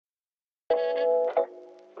The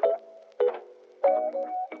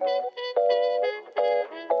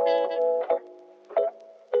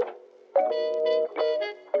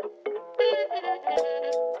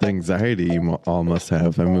anxiety you all must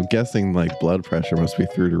have. I'm guessing like blood pressure must be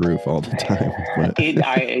through the roof all the time. But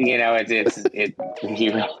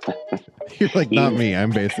you're like, not me.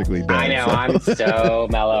 I'm basically dead. I know. So. I'm so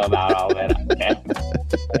mellow about all of it.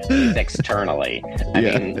 It's externally. I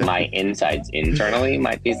mean, my insides internally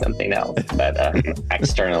might be something else, but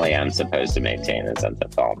externally, I'm supposed to maintain a sense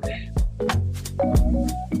of calm.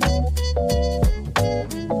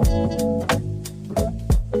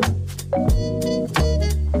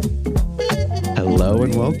 Hello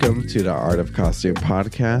and welcome to the Art of Costume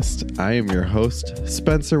podcast. I am your host,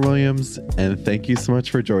 Spencer Williams, and thank you so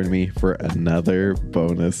much for joining me for another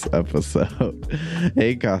bonus episode.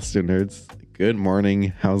 Hey, costume nerds. Good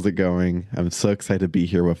morning. How's it going? I'm so excited to be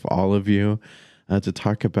here with all of you to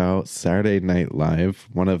talk about Saturday Night Live,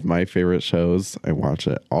 one of my favorite shows. I watch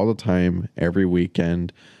it all the time, every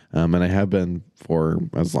weekend, and I have been for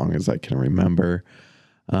as long as I can remember.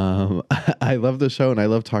 I love the show, and I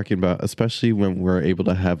love talking about, especially when we're able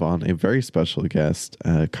to have on a very special guest,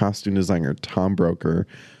 costume designer Tom Broecker,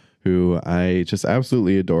 who I just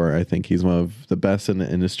absolutely adore. I think he's one of the best in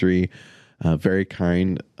the industry, very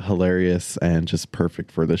kind, hilarious, and just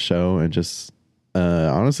perfect for the show, and just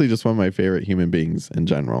honestly just one of my favorite human beings in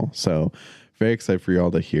general. So very excited for you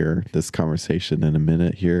all to hear this conversation in a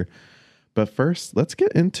minute here. But first, let's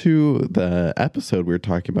get into the episode we're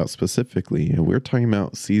talking about specifically. We're talking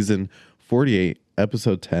about season 48,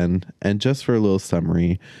 episode 10. And just for a little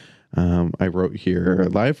summary, I wrote here,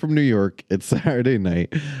 live from New York, it's Saturday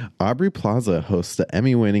night. Aubrey Plaza hosts the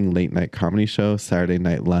Emmy-winning late-night comedy show Saturday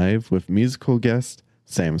Night Live with musical guest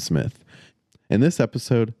Sam Smith. In this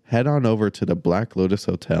episode, head on over to the Black Lotus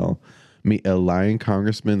Hotel, meet a lying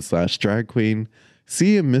congressman / drag queen,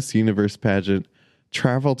 see a Miss Universe pageant,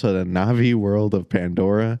 travel to the Na'vi world of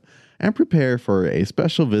Pandora, and prepare for a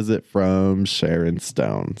special visit from Sharon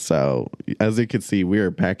Stone. So, as you can see, we are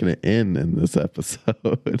packing it in this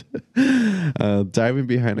episode. Diving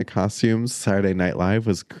behind the costumes, Saturday Night Live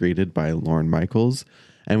was created by Lorne Michaels,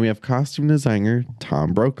 and we have costume designer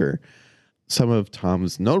Tom Broecker. Some of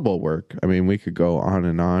Tom's notable work, I mean, we could go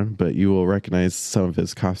on, but you will recognize some of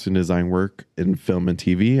his costume design work in film and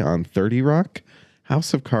TV on 30 Rock,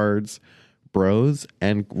 House of Cards, Bros,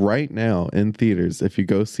 and right now in theaters, if you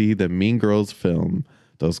go see the Mean Girls film,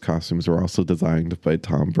 those costumes were also designed by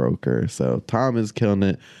Tom Broecker. So Tom is killing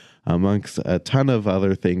it amongst a ton of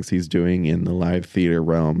other things he's doing in the live theater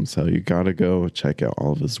realm. So you got to go check out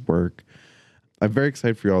all of his work. I'm very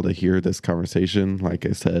excited for you all to hear this conversation. Like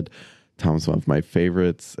I said, Tom's one of my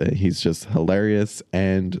favorites. He's just hilarious.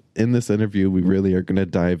 And in this interview, we really are going to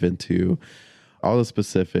dive into all the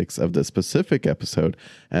specifics of the specific episode,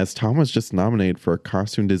 as Tom was just nominated for a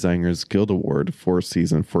Costume Designers Guild Award for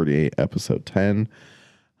season 48, episode 10.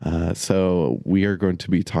 So we are going to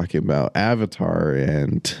be talking about Avatar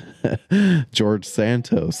and George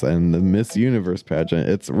Santos and the Miss Universe pageant.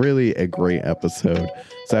 It's really a great episode.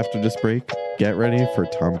 So after this break, get ready for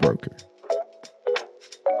Tom Broecker.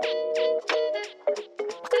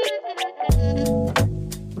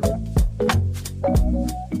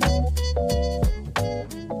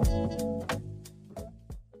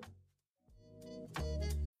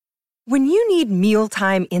 When you need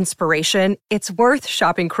mealtime inspiration, it's worth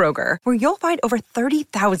shopping Kroger, where you'll find over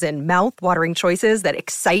 30,000 mouth-watering choices that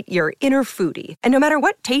excite your inner foodie. And no matter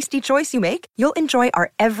what tasty choice you make, you'll enjoy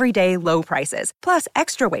our everyday low prices, plus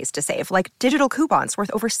extra ways to save, like digital coupons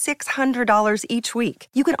worth over $600 each week.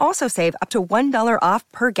 You can also save up to $1 off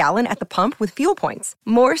per gallon at the pump with fuel points.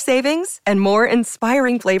 More savings and more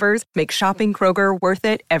inspiring flavors make shopping Kroger worth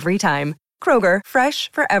it every time. Kroger,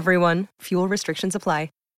 fresh for everyone. Fuel restrictions apply.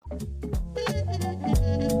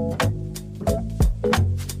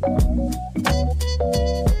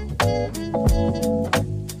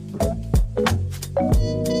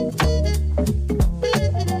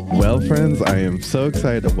 Well, friends, I am so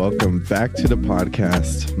excited to welcome back to the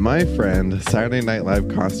podcast my friend, Saturday Night Live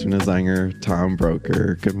costume designer Tom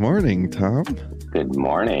Broecker. Good morning, Tom. Good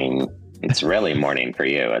morning. It's really morning for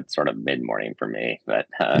you. It's sort of mid-morning for me, but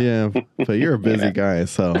yeah, but you're a busy guy,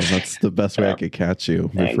 so that's the best way I could catch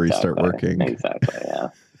you before you start working. Exactly. Yeah,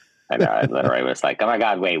 I know. I literally was like, "Oh my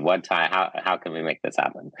God, wait, what time? How can we make this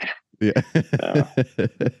happen?" Yeah,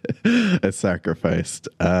 I sacrificed.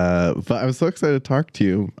 But I was so excited to talk to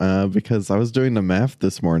you because I was doing the math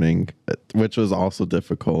this morning, which was also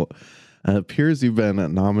difficult. It appears you've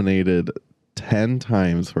been nominated 10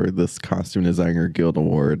 times for this Costume Designer Guild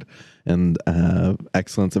Award and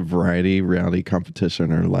Excellence of Variety, Reality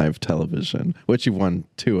Competition, or Live Television, which you've won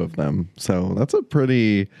 2 of them. So that's a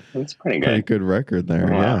pretty good record there.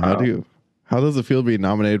 Wow. Yeah. How does it feel to be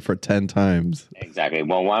nominated for 10 times? Exactly.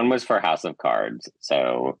 Well, one was for House of Cards,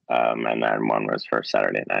 so and then one was for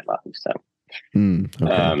Saturday Night Live. So,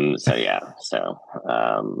 Okay.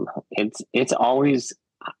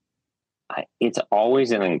 it's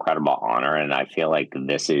always an incredible honor, and I feel like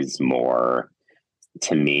this is more,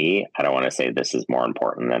 to me, I don't want to say this is more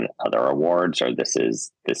important than other awards, or this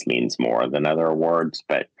means more than other awards,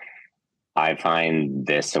 but I find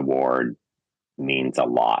this award means a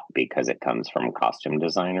lot because it comes from costume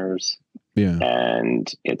designers. Yeah.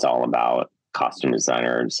 And it's all about costume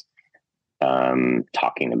designers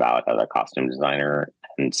talking about other costume designer.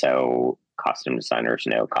 And so costume designers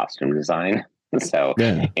know costume design. So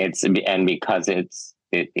because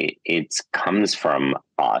it comes from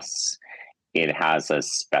us, it has a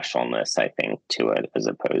specialness, I think, to it, as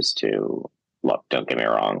opposed to, look, don't get me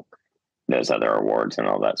wrong, those other awards and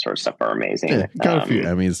all that sort of stuff are amazing. Yeah, got a few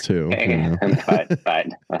Emmys too.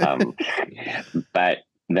 But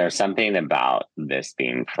there's something about this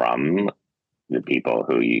being from the people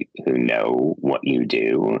who know what you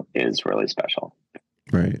do is really special.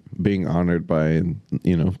 Right. Being honored by,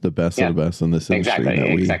 the best of the best in this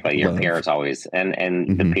industry. Exactly. Your peers always, and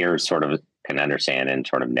the peers sort of can understand and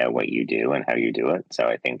sort of know what you do and how you do it. So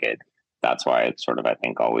I think that's why it sort of, I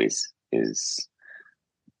think, always is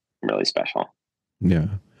really special. Yeah.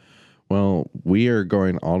 Well, we are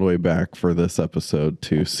going all the way back for this episode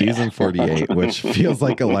to season 48, which feels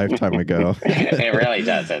like a lifetime ago. It really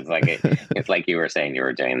does. It's like you were saying, you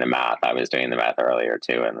were doing the math. I was doing the math earlier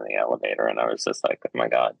too in the elevator, and I was just like, oh my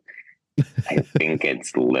God, I think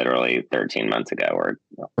it's literally 13 months ago, or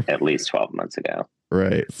at least 12 months ago.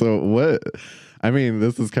 Right. So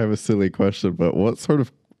this is kind of a silly question, but what sort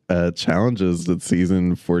of challenges did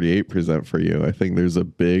season 48 present for you? I think there's a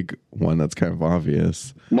big one that's kind of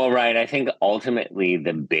obvious. Well, right. I think ultimately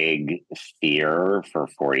the big fear for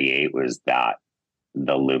 48 was that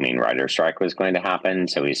the looming writer strike was going to happen.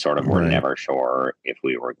 So we sort of were never sure if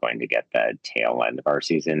we were going to get the tail end of our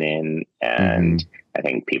season in. And I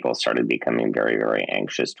think people started becoming very, very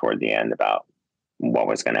anxious toward the end about what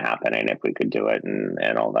was going to happen and if we could do it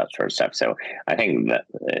and all that sort of stuff. So I think that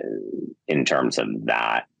in terms of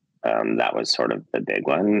that, that was sort of the big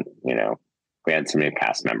one. We had some new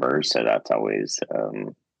cast members, so that's always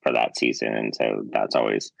for that season. And so that's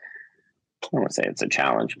always, I don't want to say it's a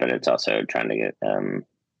challenge, but it's also trying to get,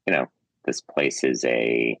 this place is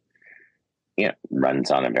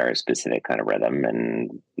runs on a very specific kind of rhythm,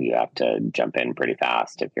 and you have to jump in pretty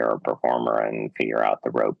fast if you're a performer and figure out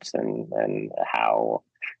the ropes and how,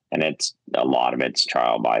 and it's a lot of it's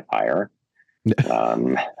trial by fire.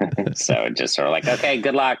 So just sort of like, okay,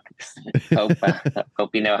 good luck.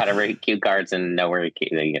 Hope you know how to read cue cards and know where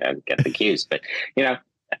to get the cues. But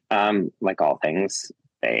like all things,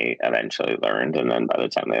 they eventually learned, and then by the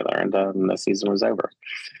time they learned, the season was over.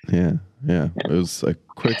 Yeah. It was a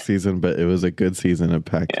quick season, but it was a good season. It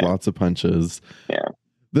packed lots of punches. Yeah.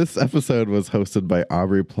 This episode was hosted by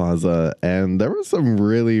Aubrey Plaza, and there were some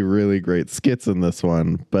really, really great skits in this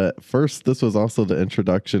one. But first, this was also the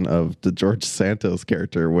introduction of the George Santos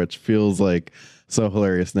character, which feels like so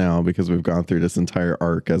hilarious now because we've gone through this entire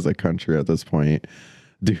arc as a country at this point.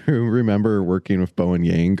 Do you remember working with Bowen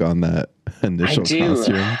Yang on that initial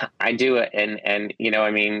costume? I do. And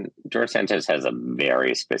George Santos has a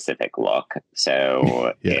very specific look.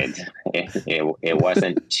 So it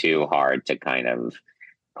wasn't too hard to kind of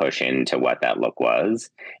push into what that look was.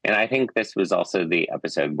 And I think this was also the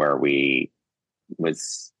episode where I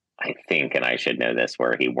think, and I should know this,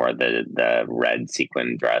 where he wore the red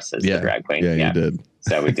sequin dress as the drag queen. Yeah, you did.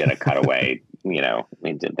 So we did a cutaway, we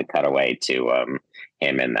did the cutaway to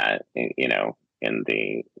him in that, in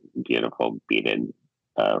the beautiful beaded,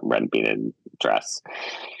 red beaded dress,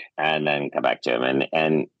 and then come back to him.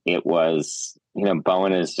 And it was,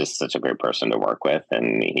 Bowen is just such a great person to work with,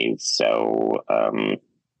 and he's so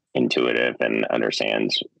intuitive and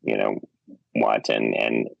understands, what,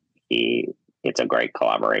 and it's a great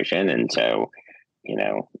collaboration. And so,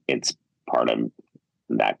 it's part of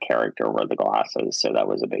that character were the glasses. So that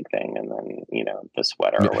was a big thing. And then, the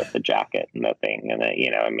sweater with the jacket and the thing, and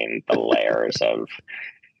the layers of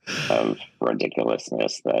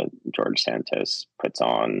ridiculousness that George Santos puts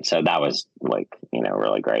on. So that was really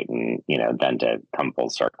great. And, then to come full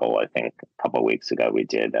circle, I think a couple of weeks ago we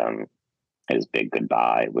did, his big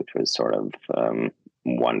goodbye, which was sort of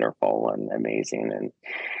wonderful and amazing. And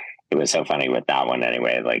it was so funny with that one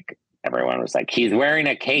anyway. Like, everyone was like, he's wearing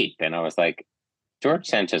a cape. And I was like, George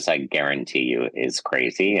Santos, I guarantee you, is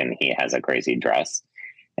crazy. And he has a crazy dress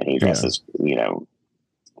and he dresses,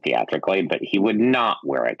 theatrically, but he would not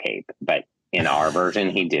wear a cape. But in our version,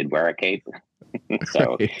 he did wear a cape.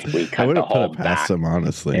 So Right. we cut the whole back. Him,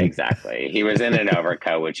 honestly. Exactly. He was in an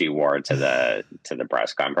overcoat, which he wore to the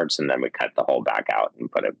press conference. And then we cut the whole back out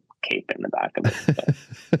and put a cape in the back of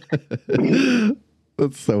it.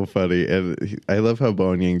 That's so funny. And I love how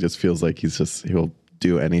Bowen Yang just feels like he'll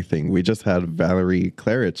do anything. We just had Valerie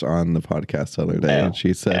Clarich on the podcast the other day, and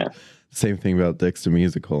she said the same thing about Dick's the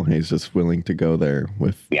Musical. He's just willing to go there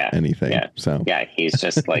with anything. Yeah. So he's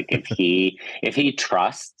just like, if he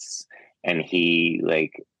trusts and he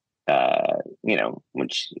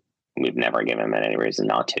which we've never given him any reason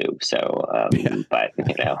not to. So, but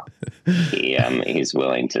he's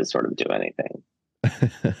willing to sort of do anything.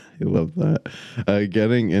 I love that.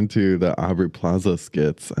 Getting into the Aubrey Plaza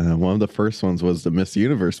skits, one of the first ones was the Miss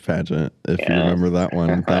Universe pageant, if you remember that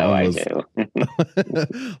one. That one was I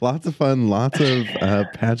do. Lots of fun, lots of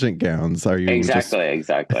pageant gowns. Are you exactly?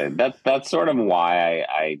 That's sort of why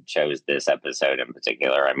I chose this episode in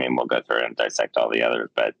particular. I mean, we'll go through and dissect all the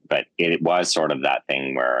others, but it was sort of that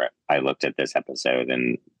thing where I looked at this episode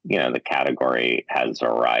and, the category has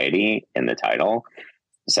variety in the title.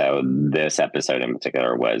 So this episode in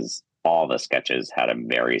particular was all the sketches had a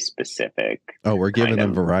very specific. Oh, we're giving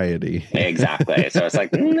them variety. Exactly. So it's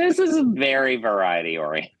like, this is very variety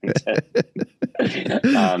oriented.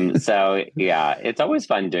 So yeah, it's always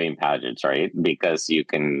fun doing pageants, right? Because you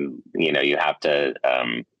can, you have to,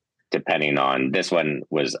 depending on, this one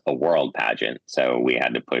was a world pageant. So we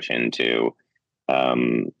had to push into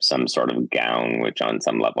some sort of gown, which on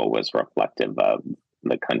some level was reflective of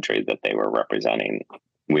the country that they were representing.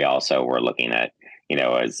 We also were looking at,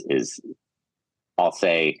 is I'll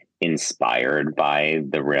say inspired by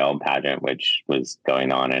the real pageant, which was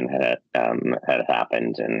going on and had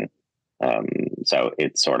happened. And so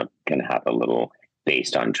it's sort of going to have a little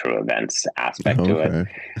based on true events aspect to it.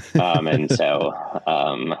 And so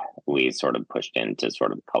we sort of pushed into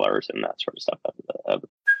sort of colors and that sort of stuff of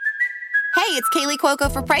Hey, it's Kaylee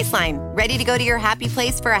Cuoco for Priceline. Ready to go to your happy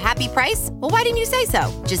place for a happy price? Well, why didn't you say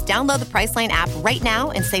so? Just download the Priceline app right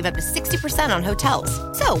now and save up to 60% on hotels.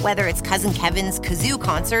 So whether it's Cousin Kevin's Kazoo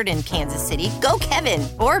Concert in Kansas City, go Kevin,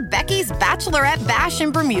 or Becky's Bachelorette Bash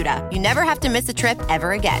in Bermuda, you never have to miss a trip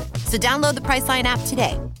ever again. So download the Priceline app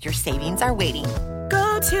today. Your savings are waiting.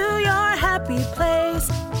 Go to your happy place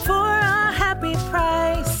for a happy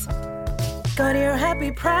price. Go to your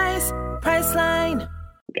happy price, Priceline.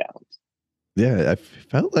 Yeah, I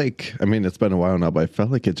felt like, it's been a while now, but I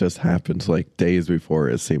felt like it just happened like days before.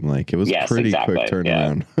 It seemed like it was pretty quick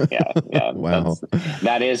turnaround. Yeah. Wow.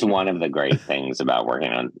 That is one of the great things about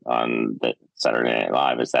working on the Saturday Night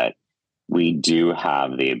Live is that we do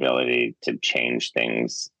have the ability to change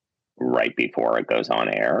things right before it goes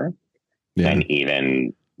on air. Yeah. And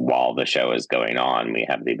even while the show is going on, we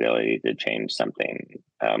have the ability to change something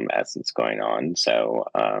as it's going on. So,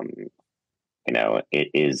 it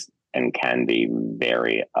is and can be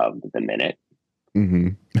very of the minute.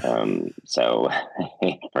 Mm-hmm. So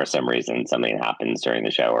for some reason, something happens during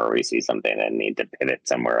the show or we see something and need to pivot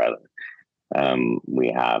somewhere other.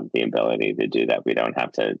 We have the ability to do that. We don't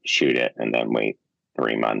have to shoot it and then wait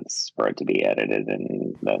 3 months for it to be edited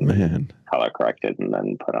and then color corrected and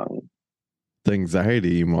then put on. The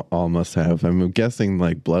anxiety you all must have. I'm guessing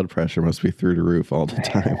like blood pressure must be through the roof all the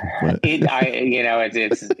time. But...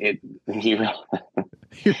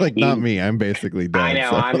 You're like, not me. I'm basically dead. I know.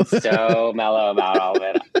 So. I'm so mellow about all of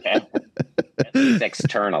it. At least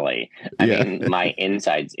externally. I mean, my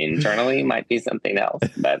insides internally might be something else,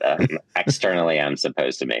 but externally, I'm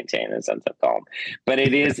supposed to maintain a sense of calm. But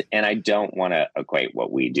it is, and I don't want to equate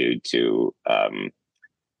what we do to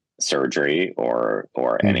surgery or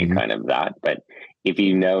any kind of that. But if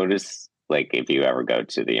you notice, like if you ever go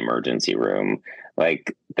to the emergency room,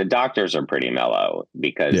 like the doctors are pretty mellow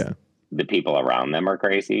because the people around them are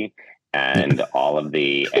crazy and all of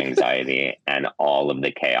the anxiety and all of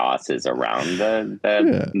the chaos is around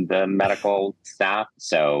the medical staff.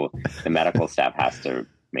 So the medical staff has to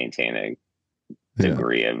maintain a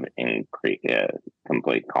degree of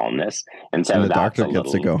complete calmness. And so the doctor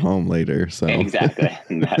gets to go home later. So exactly.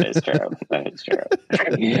 That is true.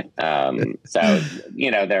 So,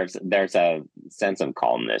 there's a sense of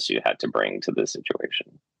calmness you had to bring to the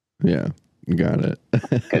situation. Yeah. Got it.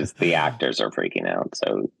 Because the actors are freaking out.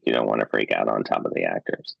 So you don't want to freak out on top of the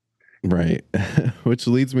actors. Right. Which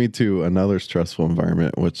leads me to another stressful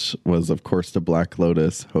environment, which was, of course, the Black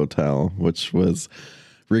Lotus Hotel, which was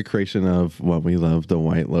recreation of What We Love, the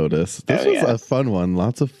White Lotus. This was a fun one.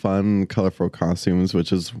 Lots of fun, colorful costumes,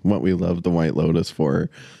 which is what we love the White Lotus for.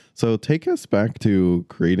 So take us back to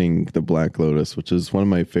creating the Black Lotus, which is one of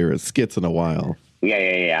my favorite skits in a while.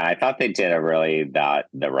 Yeah. I thought they did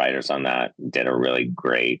the writers on that did a really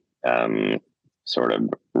great sort of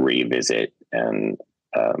revisit and,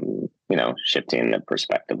 shifting the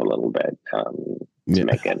perspective a little bit to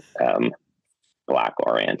make it Black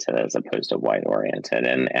oriented as opposed to white oriented.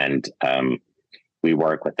 And we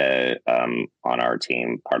work with on our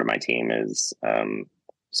team. Part of my team is,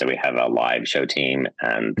 so we have a live show team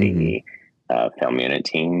and the film unit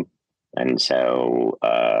team. And so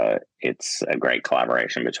it's a great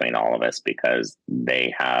collaboration between all of us because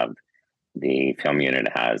the film unit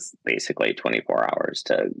has basically 24 hours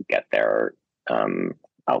to get their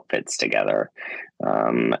outfits together.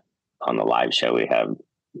 On the live show, we have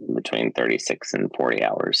between 36 and 40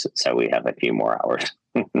 hours. So we have a few more hours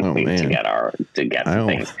to get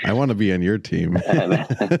things. I want to be on your team.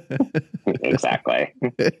 Exactly.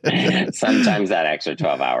 Sometimes that extra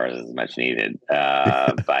 12 hours is much needed.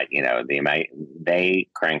 But they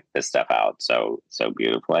crank this stuff out so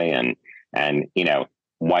beautifully. And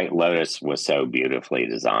White Lotus was so beautifully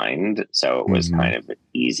designed. So it was kind of an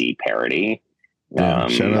easy parody.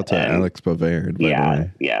 Shout out to Alex Bavard.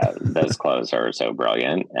 Yeah. Those clothes are so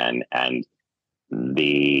brilliant. And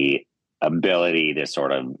the ability to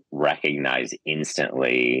sort of recognize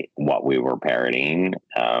instantly what we were parodying,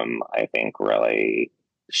 I think really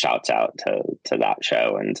shouts out to that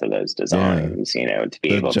show and to those designs, to be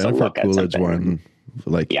able Jennifer to look Coolidge at something.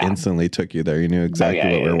 One, instantly took you there. You knew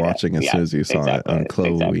exactly what we were watching as soon as you saw it on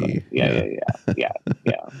Chloe. Yeah.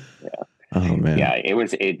 Oh man. Yeah,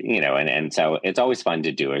 and so it's always fun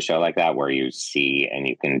to do a show like that where you see and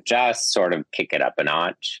you can just sort of kick it up a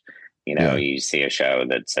notch. You see a show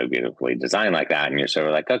that's so beautifully designed like that and you're sort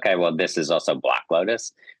of like, okay, well, this is also Black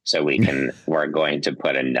Lotus. So we're going to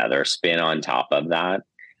put another spin on top of that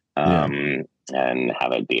and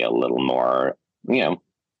have it be a little more,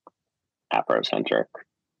 Afrocentric.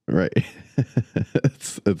 Right.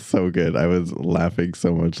 It's so good. I was laughing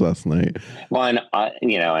so much last night. Well, and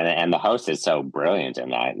and the host is so brilliant in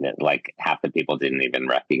that like half the people didn't even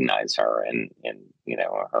recognize her in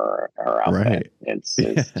her outfit. Right. It's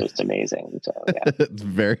just amazing. So it's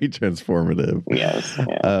very transformative. Yes.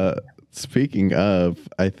 Yeah. Speaking of,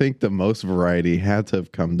 I think the most variety had to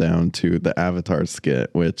have come down to the Avatar skit,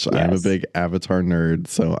 which I'm a big Avatar nerd,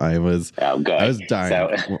 so I was dying.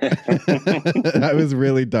 So I was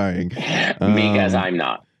really dying. Because I'm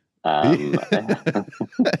not. And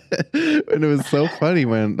it was so funny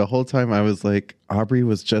when the whole time I was like, Aubrey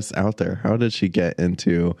was just out there. How did she get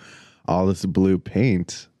into all this blue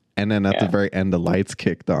paint? And then at the very end, the lights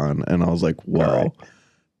kicked on, and I was like, whoa. Right.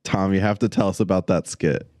 Tom, you have to tell us about that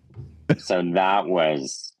skit. So that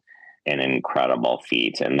was an incredible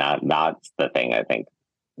feat. And that's the thing I think,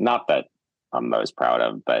 not that I'm most proud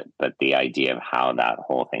of, but the idea of how that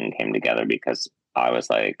whole thing came together, because I was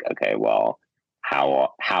like, okay, well, how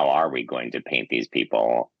are we going to paint these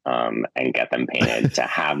people and get them painted to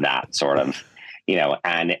have that sort of,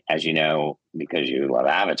 and as you know, because you love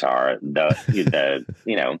Avatar, they're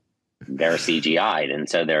CGI'd. And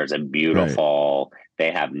so there's a beautiful,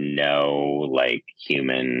 they have no like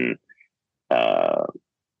human,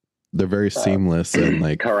 they're very seamless and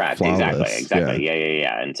like correct, flawless. exactly.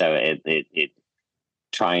 Yeah. And so it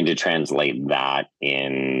trying to translate that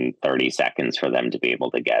in 30 seconds for them to be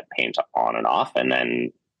able to get paint on and off, and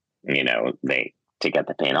then to get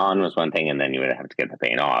the paint on was one thing, and then you would have to get the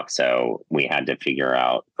paint off. So we had to figure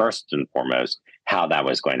out first and foremost how that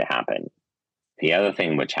was going to happen. The other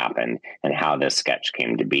thing which happened and how this sketch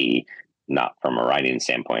came to be, not from a writing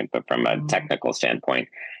standpoint, but from a technical standpoint,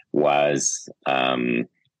 was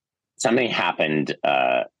something happened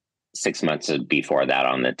 6 months before that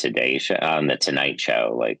on the Tonight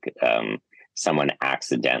Show. Like someone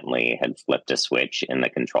accidentally had flipped a switch in the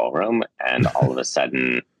control room, and all of a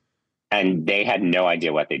sudden, and they had no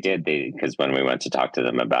idea what they did. Because when we went to talk to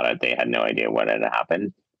them about it, they had no idea what had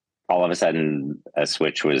happened. All of a sudden, a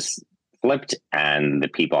switch was flipped, and the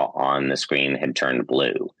people on the screen had turned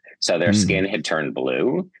blue. So their skin had turned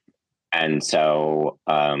blue. And so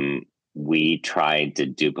we tried to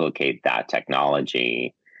duplicate that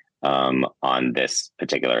technology on this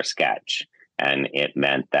particular sketch. And it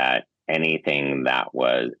meant that anything that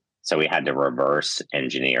was, so we had to reverse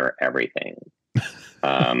engineer everything.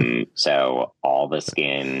 So all the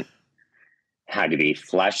skin had to be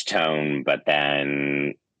flesh tone, but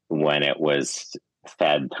then when it was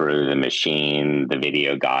fed through the machine. The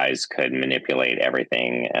video guys could manipulate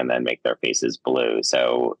everything and then make their faces blue.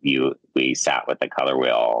 So we sat with the color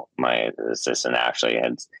wheel. My assistant actually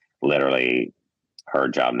had literally, her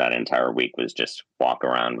job that entire week was just walk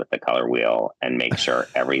around with the color wheel and make sure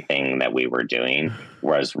everything that we were doing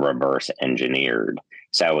was reverse engineered.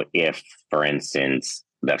 So if, for instance,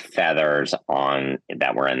 the feathers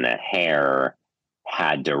that were in the hair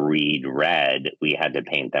had to read red, we had to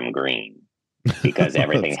paint them green because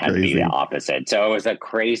everything had to be the opposite. So it was a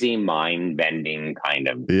crazy mind bending kind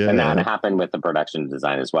of, and that happened with the production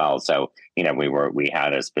design as well. So, we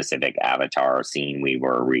had a specific avatar scene we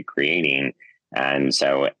were recreating. And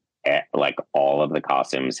so like all of the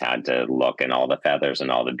costumes had to look, and all the feathers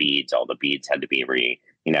and all the beads had to be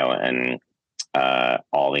and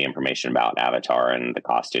all the information about Avatar and the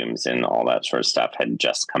costumes and all that sort of stuff had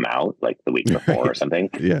just come out like the week before or something.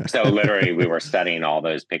 Yeah. So literally we were studying all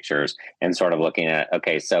those pictures and sort of looking at,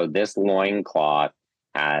 okay, so this loincloth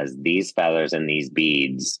has these feathers and these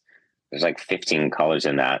beads. There's like 15 colors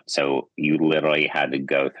in that. So you literally had to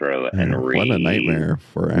go through and read. What a nightmare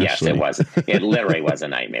for Ashley. Yes, it was. It literally was a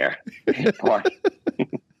nightmare.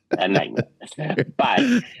 A nightmare. But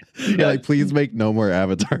like, please make no more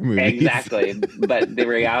Avatar movies. Exactly. But the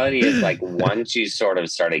reality is, like, once you sort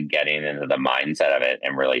of started getting into the mindset of it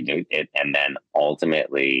and really do it, and then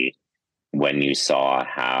ultimately when you saw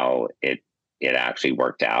how it actually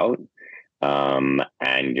worked out,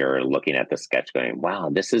 and you're looking at the sketch going, wow,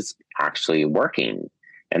 this is actually working.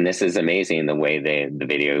 And this is amazing the way the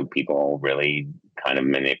video people really kind of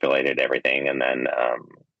manipulated everything. And then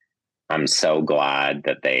I'm so glad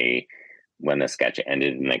that when the sketch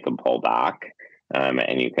ended and they could pull back,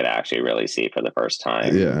 and you could actually really see for the first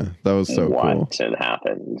time. Yeah, that was so what cool. had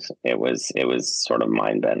happened. It was sort of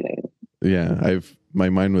mind bending. Yeah, my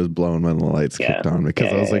mind was blown when the lights kicked on,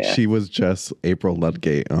 because I was like, she was just April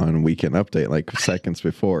Ludgate on Weekend Update like seconds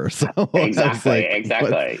before. So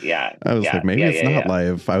exactly. Yeah. I was like, maybe it's not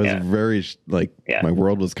live. I was very my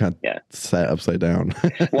world was kind of set upside down.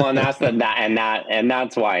 Well, and that's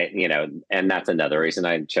that's why, and that's another reason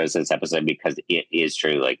I chose this episode, because it is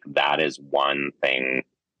true. Like, that is one thing,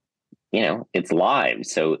 it's live.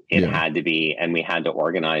 So it had to be, and we had to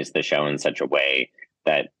organize the show in such a way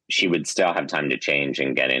that she would still have time to change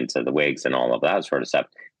and get into the wigs and all of that sort of stuff.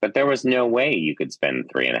 But there was no way you could spend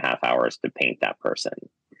 3.5 hours to paint that person.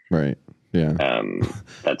 Right. Yeah.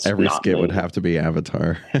 That's every skit would have to be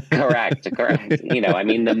Avatar. Correct. I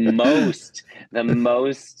mean, the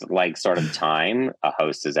most like sort of time a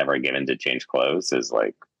host has ever given to change clothes is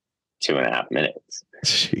like 2.5 minutes.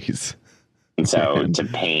 Jeez. So to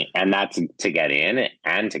paint, and that's to get in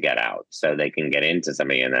and to get out. So they can get into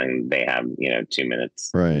somebody and then they have, 2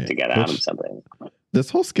 minutes to get out of something.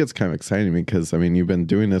 This whole skit's kind of exciting because, I mean, you've been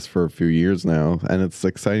doing this for a few years now, and it's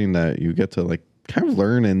exciting that you get to like kind of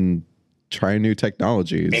learn and try new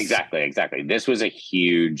technologies. Exactly. This was a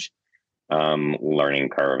huge learning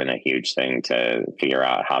curve and a huge thing to figure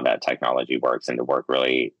out how that technology works, and to work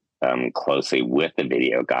really closely with the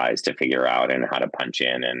video guys to figure out and how to punch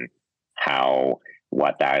in and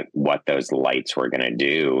what those lights were going to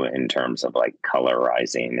do in terms of like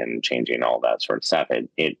colorizing and changing all that sort of stuff.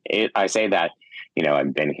 I say that,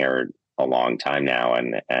 I've been here a long time now,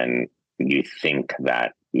 and you think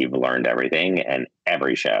that you've learned everything, and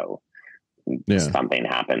every show something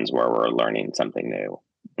happens where we're learning something new.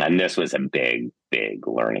 And this was a big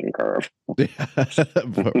learning curve.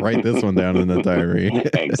 Write this one down in the diary.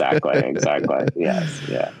 Exactly. Yes.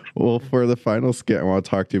 Yeah. Well, for the final skit I want to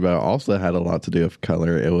talk to you about also had a lot to do with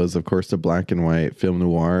color. It was, of course, the black and white film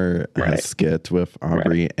noir skit with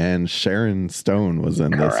Aubrey, and Sharon Stone was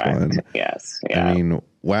in this one. Yes. Yeah. I mean,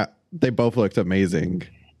 wow, they both looked amazing.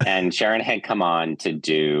 And Sharon had come on to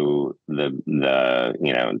do the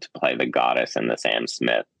to play the goddess in the Sam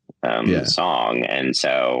Smith song. And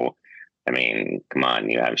so, I mean, come on,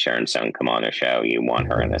 you have Sharon Stone come on a show, you want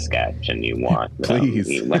her in a sketch, and you want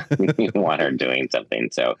you want her doing something.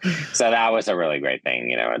 So that was a really great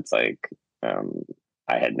thing. It's like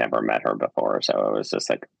I had never met her before, so it was just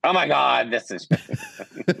like, oh my God, this is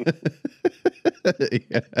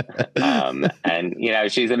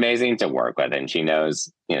and she's amazing to work with, and she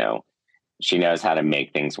knows how to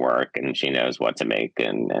make things work, and she knows what to make.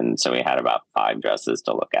 And so we had about 5 dresses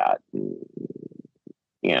to look at,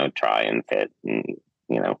 and, try and fit,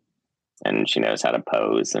 and she knows how to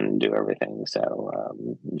pose and do everything. So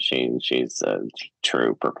she's a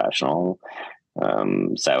true professional.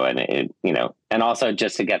 And also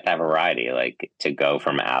just to get that variety, like to go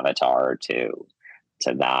from Avatar to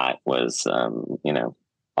that was, a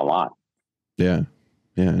lot. Yeah.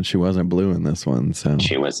 Yeah, and she wasn't blue in this one, so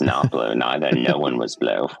She was not blue. Neither. No one was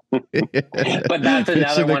blue. But that's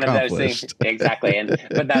another Mission one of those accomplished. things. Exactly.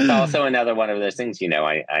 But that's also another one of those things.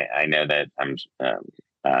 I know that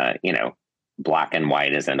black and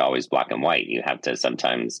white isn't always black and white. You have to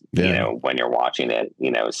sometimes, when you're watching it,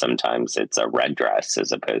 sometimes it's a red dress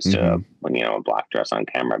as opposed to a black dress on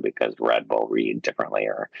camera, because red will read differently,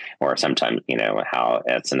 or sometimes, how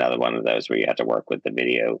it's another one of those where you have to work with the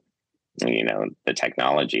video, the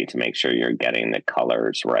technology to make sure you're getting the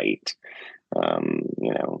colors right, and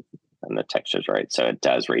the textures right. So it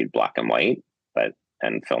does read black and white,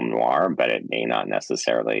 and film noir, but it may not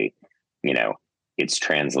necessarily, it's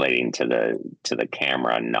translating to the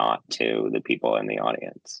camera, not to the people in the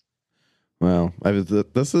audience. Well,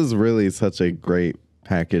 this is really such a great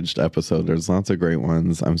packaged episode. There's lots of great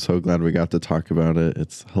ones. I'm so glad we got to talk about it.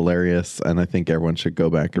 It's hilarious, and I think everyone should go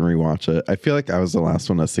back and rewatch it. I feel like I was the last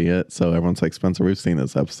one to see it, so everyone's like, Spencer, we've seen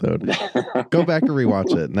this episode. Go back and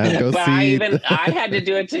rewatch it. Now go see. I had to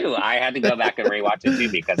do it too. I had to go back and rewatch it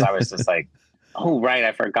too, because I was just like, oh, right,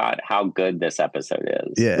 I forgot how good this episode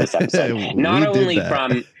is. Yeah. This episode. Not only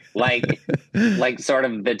from like sort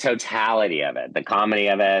of the totality of it, the comedy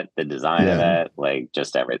of it, the design of it, like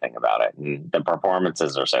just everything about it. And the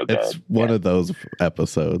performances are so good. It's one of those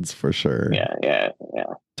episodes for sure. Yeah.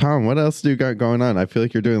 Tom, what else do you got going on? I feel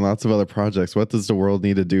like you're doing lots of other projects. What does the world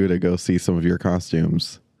need to do to go see some of your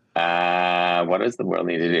costumes? What does the world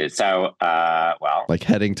need to do? So, like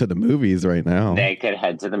heading to the movies right now. They could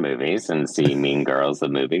head to the movies and see Mean Girls, the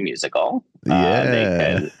movie musical. They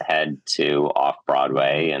could head to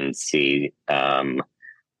Off-Broadway and see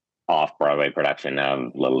Off-Broadway production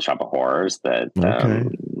of Little Shop of Horrors that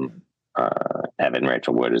Evan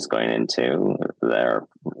Rachel Wood is going into. Her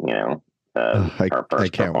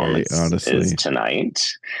first performance is tonight.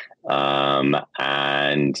 I'm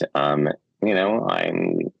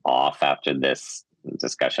off after this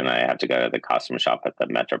discussion. I have to go to the costume shop at the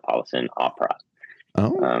Metropolitan Opera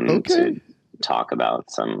to talk about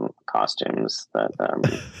some costumes that I'm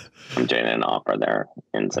doing an opera there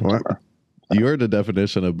in September. Wow. You are the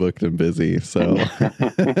definition of booked and busy, so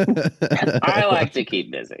I like to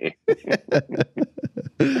keep busy.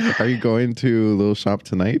 Are you going to Little Shop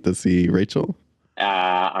tonight to see Rachel?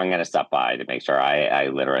 I'm going to stop by to make sure. I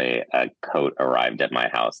literally, a coat arrived at my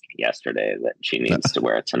house yesterday that she needs to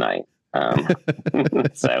wear tonight.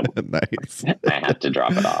 So nice. I have to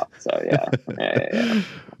drop it off. So yeah.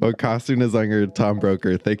 Well, costume designer Tom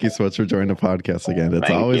Broecker, thank you so much for joining the podcast again.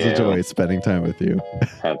 It's always a joy spending time with you.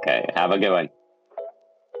 Okay. Have a good one.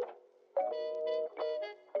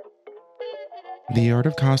 The Art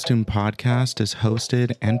of Costume podcast is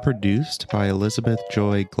hosted and produced by Elizabeth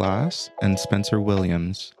Joy Glass and Spencer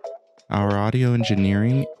Williams. Our audio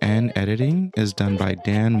engineering and editing is done by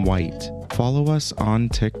Dan White. Follow us on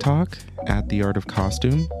TikTok at The Art of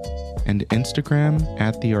Costume and Instagram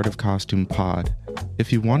at The Art of Costume Pod.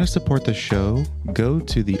 If you want to support the show, go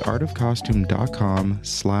to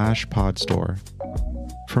theartofcostume.com/podstore.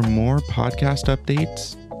 For more podcast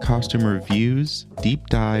updates, costume reviews, deep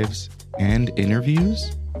dives, and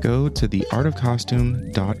interviews, go to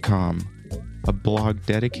theartofcostume.com, a blog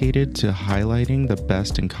dedicated to highlighting the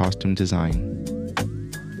best in costume design.